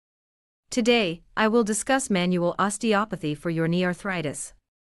Today, I will discuss manual osteopathy for your knee arthritis.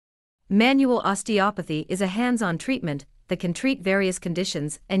 Manual osteopathy is a hands-on treatment that can treat various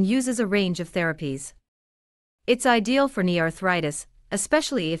conditions and uses a range of therapies. It's ideal for knee arthritis,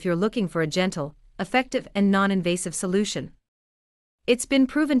 especially if you're looking for a gentle, effective, and non-invasive solution. It's been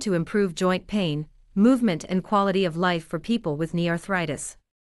proven to improve joint pain, movement, and quality of life for people with knee arthritis.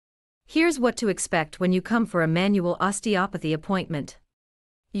 Here's what to expect when you come for a manual osteopathy appointment.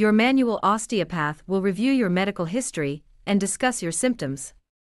 Your manual osteopath will review your medical history and discuss your symptoms.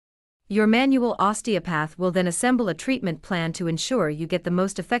 Your manual osteopath will then assemble a treatment plan to ensure you get the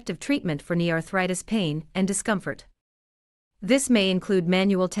most effective treatment for knee arthritis pain and discomfort. This may include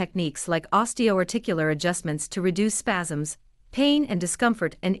manual techniques like osteoarticular adjustments to reduce spasms, pain and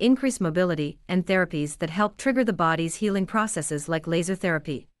discomfort, and increase mobility, and therapies that help trigger the body's healing processes like laser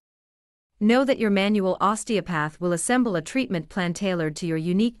therapy. Know that your manual osteopath will assemble a treatment plan tailored to your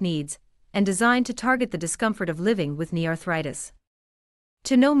unique needs and designed to target the discomfort of living with knee arthritis.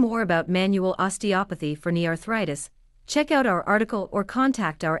 To know more about manual osteopathy for knee arthritis, check out our article or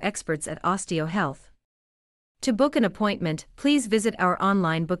contact our experts at Osteohealth. To book an appointment, please visit our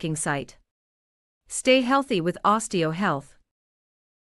online booking site. Stay healthy with Osteohealth.